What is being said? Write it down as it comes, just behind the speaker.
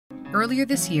Earlier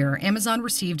this year, Amazon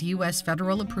received U.S.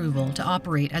 federal approval to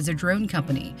operate as a drone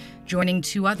company, joining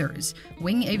two others,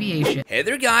 Wing Aviation. Hey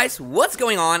there guys, what's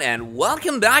going on and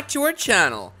welcome back to our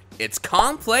channel. It's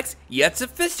complex yet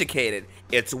sophisticated.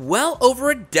 It's well over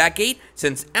a decade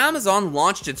since Amazon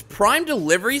launched its Prime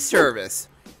delivery service.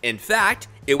 In fact,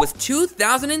 it was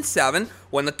 2007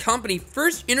 when the company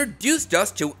first introduced us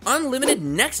to unlimited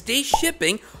next-day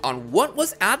shipping on what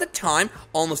was at the time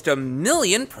almost 1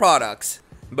 million products.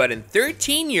 But in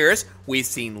 13 years, we've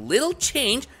seen little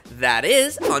change, that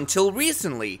is, until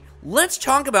recently. Let's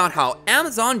talk about how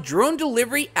Amazon drone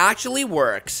delivery actually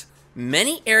works.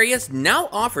 Many areas now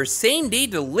offer same-day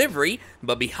delivery,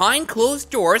 but behind closed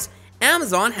doors,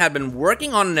 Amazon had been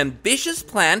working on an ambitious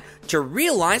plan to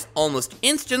realize almost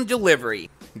instant delivery.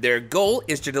 Their goal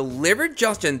is to deliver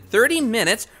just in 30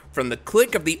 minutes from the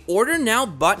click of the Order Now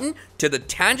button to the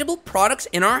tangible products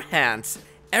in our hands.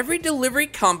 Every delivery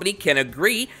company can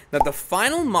agree that the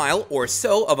final mile or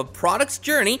so of a product's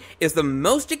journey is the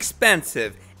most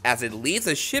expensive, as it leaves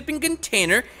a shipping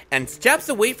container and steps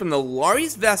away from the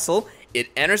lorry's vessel.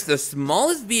 It enters the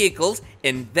smallest vehicles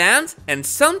in vans and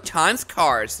sometimes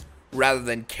cars. Rather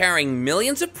than carrying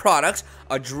millions of products,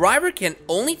 a driver can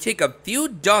only take a few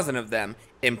dozen of them.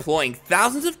 Employing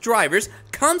thousands of drivers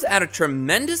comes at a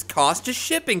tremendous cost to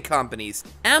shipping companies.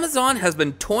 Amazon has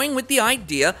been toying with the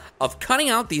idea of cutting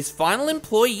out these final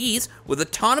employees with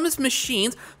autonomous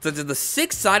machines such as the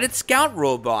six-sided Scout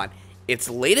robot.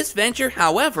 Its latest venture,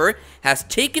 however, has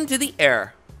taken to the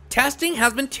air. Testing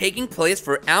has been taking place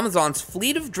for Amazon's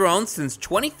fleet of drones since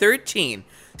 2013.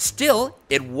 Still,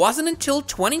 it wasn't until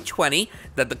 2020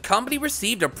 that the company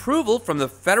received approval from the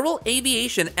Federal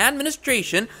Aviation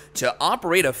Administration to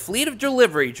operate a fleet of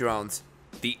delivery drones.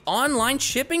 The online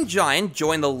shipping giant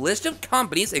joined the list of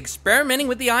companies experimenting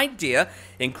with the idea,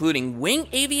 including Wing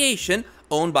Aviation,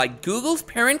 owned by Google's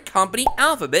parent company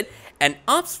Alphabet, and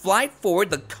UPS Flight Forward.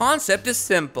 The concept is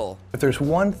simple. If there's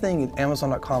one thing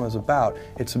Amazon.com is about,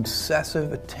 it's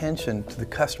obsessive attention to the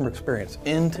customer experience,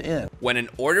 end to end. When an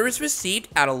order is received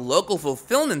at a local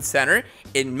fulfillment center,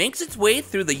 it makes its way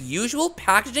through the usual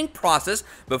packaging process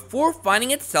before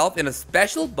finding itself in a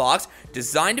special box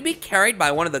designed to be carried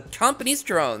by one of the company's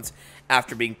drones.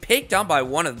 After being picked up by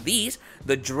one of these,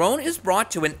 the drone is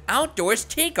brought to an outdoors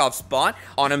takeoff spot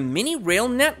on a mini rail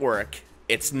network.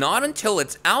 It's not until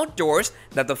it's outdoors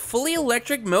that the fully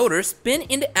electric motors spin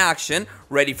into action,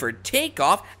 ready for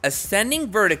takeoff, ascending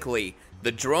vertically.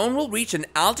 The drone will reach an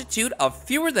altitude of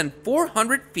fewer than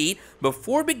 400 feet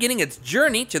before beginning its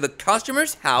journey to the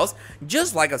customer's house,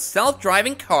 just like a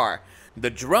self-driving car. The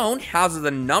drone houses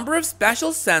a number of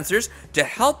special sensors to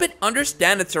help it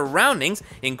understand its surroundings,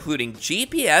 including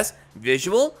GPS,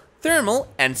 visual, thermal,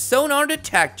 and sonar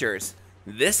detectors.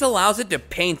 This allows it to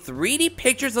paint 3D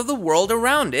pictures of the world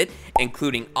around it,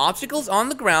 including obstacles on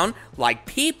the ground like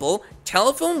people,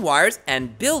 telephone wires,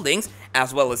 and buildings,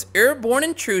 as well as airborne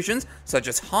intrusions such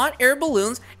as hot air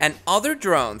balloons and other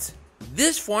drones.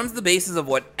 This forms the basis of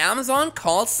what Amazon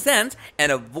calls Sense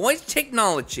and Avoid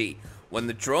technology. When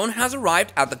the drone has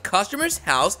arrived at the customer's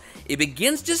house, it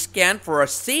begins to scan for a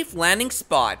safe landing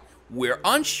spot. We're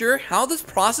unsure how this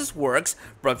process works,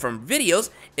 but from videos,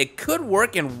 it could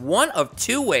work in one of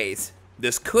two ways.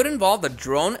 This could involve the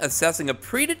drone assessing a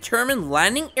predetermined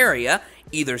landing area,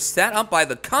 either set up by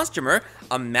the customer,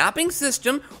 a mapping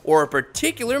system, or a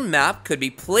particular map could be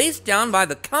placed down by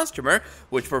the customer,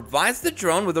 which provides the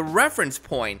drone with a reference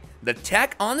point. The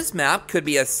tech on this map could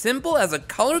be as simple as a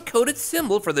color-coded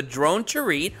symbol for the drone to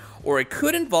read, or it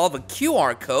could involve a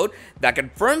QR code that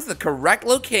confirms the correct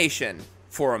location.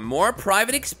 For a more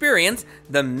private experience,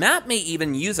 the map may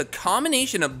even use a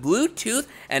combination of Bluetooth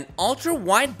and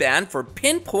ultra-wideband for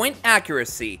pinpoint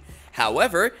accuracy.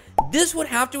 However, this would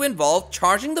have to involve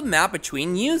charging the map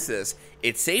between uses.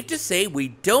 It's safe to say we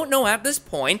don't know at this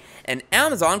point, and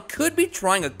Amazon could be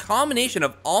trying a combination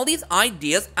of all these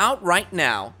ideas out right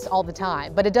now. All the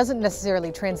time, but it doesn't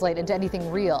necessarily translate into anything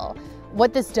real.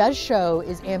 What this does show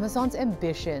is Amazon's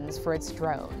ambitions for its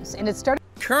drones, and it started.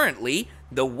 Currently,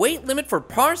 the weight limit for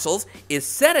parcels is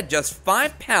set at just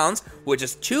 5 pounds, which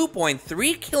is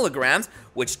 2.3 kilograms,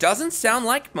 which doesn't sound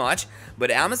like much,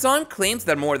 but Amazon claims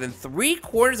that more than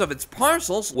 3/4 of its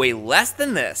parcels weigh less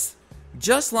than this.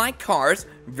 Just like cars,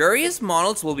 various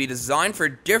models will be designed for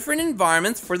different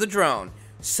environments for the drone.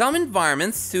 Some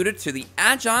environments suited to the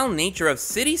agile nature of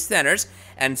city centers,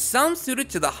 and some suited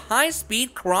to the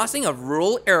high-speed crossing of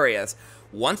rural areas.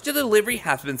 Once the delivery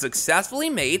has been successfully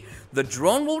made, the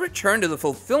drone will return to the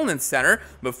fulfillment center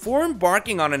before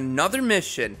embarking on another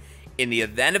mission. In the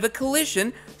event of a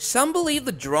collision, some believe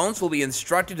the drones will be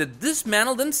instructed to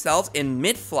dismantle themselves in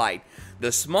mid-flight.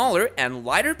 The smaller and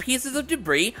lighter pieces of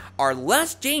debris are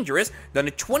less dangerous than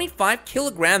a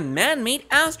 25-kilogram man-made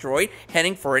asteroid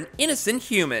heading for an innocent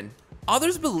human.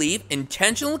 Others believe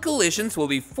intentional collisions will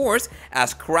be forced,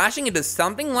 as crashing into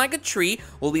something like a tree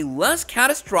will be less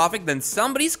catastrophic than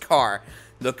somebody's car.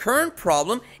 The current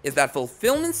problem is that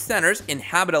fulfillment centers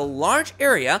inhabit a large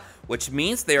area, which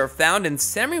means they are found in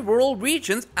semi-rural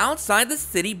regions outside the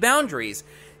city boundaries.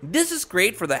 This is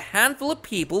great for the handful of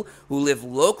people who live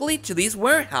locally to these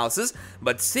warehouses,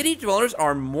 but city dwellers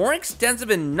are more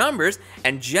extensive in numbers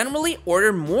and generally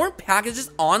order more packages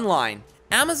online.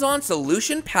 Amazon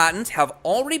solution patents have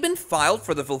already been filed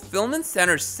for the fulfillment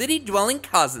center's city-dwelling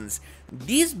cousins.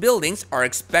 These buildings are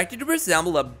expected to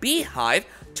resemble a beehive,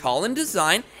 tall in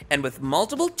design and with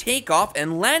multiple takeoff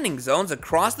and landing zones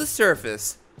across the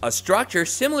surface. A structure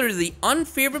similar to the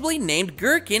unfavorably named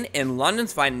Gherkin in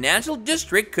London's financial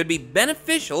district could be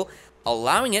beneficial,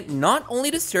 allowing it not only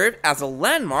to serve as a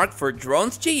landmark for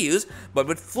drones to use, but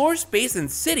with floor space in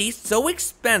cities so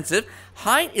expensive,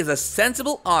 height is a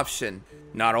sensible option.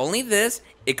 Not only this,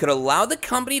 it could allow the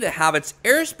company to have its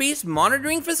airspace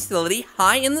monitoring facility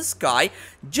high in the sky,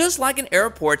 just like an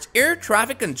airport's air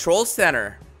traffic control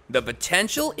center. The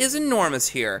potential is enormous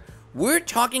here. We're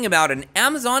talking about an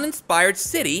Amazon-inspired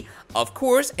city, of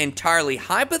course entirely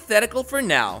hypothetical for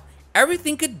now.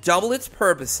 Everything could double its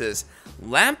purposes.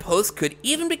 Lampposts could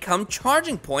even become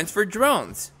charging points for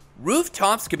drones.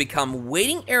 Rooftops could become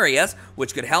waiting areas,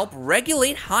 which could help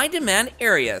regulate high-demand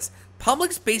areas.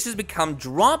 Public spaces become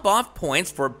drop-off points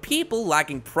for people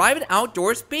lacking private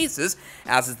outdoor spaces,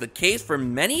 as is the case for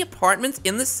many apartments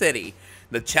in the city.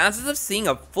 The chances of seeing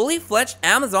a fully fledged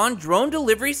Amazon drone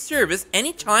delivery service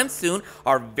anytime soon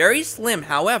are very slim,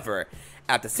 however.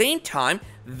 At the same time,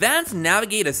 vans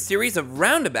navigate a series of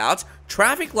roundabouts,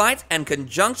 traffic lights, and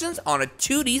conjunctions on a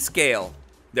 2D scale.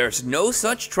 There's no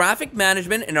such traffic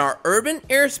management in our urban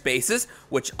airspaces,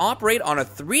 which operate on a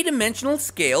 3-dimensional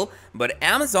scale, but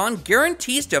Amazon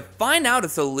guarantees to find out a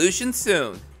solution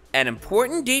soon. An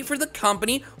important date for the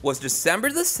company was December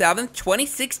the 7th,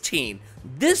 2016.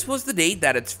 This was the date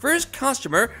that its first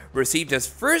customer received his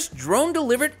first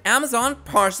drone-delivered Amazon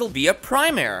parcel via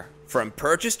Prime Air. From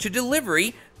purchase to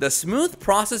delivery, the smooth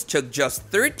process took just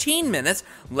 13 minutes,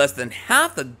 less than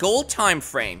half the goal time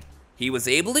frame. He was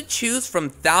able to choose from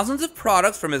thousands of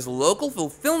products from his local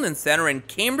fulfillment center in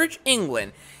Cambridge,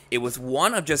 England. It was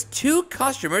one of just 2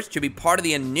 customers to be part of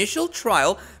the initial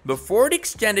trial before it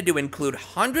extended to include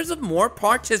hundreds of more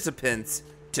participants.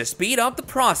 To speed up the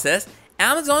process,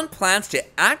 Amazon plans to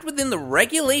act within the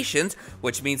regulations,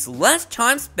 which means less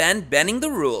time spent bending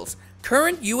the rules.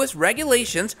 Current US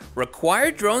regulations require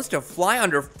drones to fly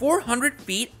under 400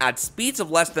 feet at speeds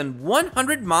of less than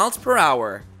 100 miles per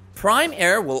hour. Prime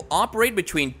Air will operate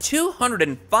between 200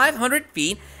 and 500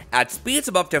 feet at speeds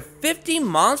of up to 50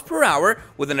 miles per hour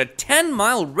within a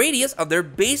 10-mile radius of their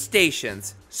base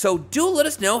stations. So do let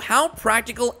us know how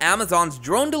practical Amazon's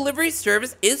drone delivery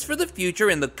service is for the future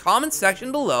in the comment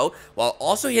section below, while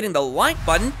also hitting the like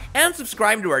button and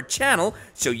subscribing to our channel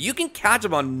so you can catch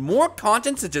up on more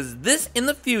content such as this in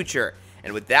the future.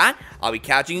 And with that, I'll be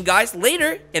catching you guys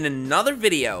later in another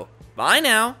video. Bye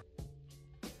now!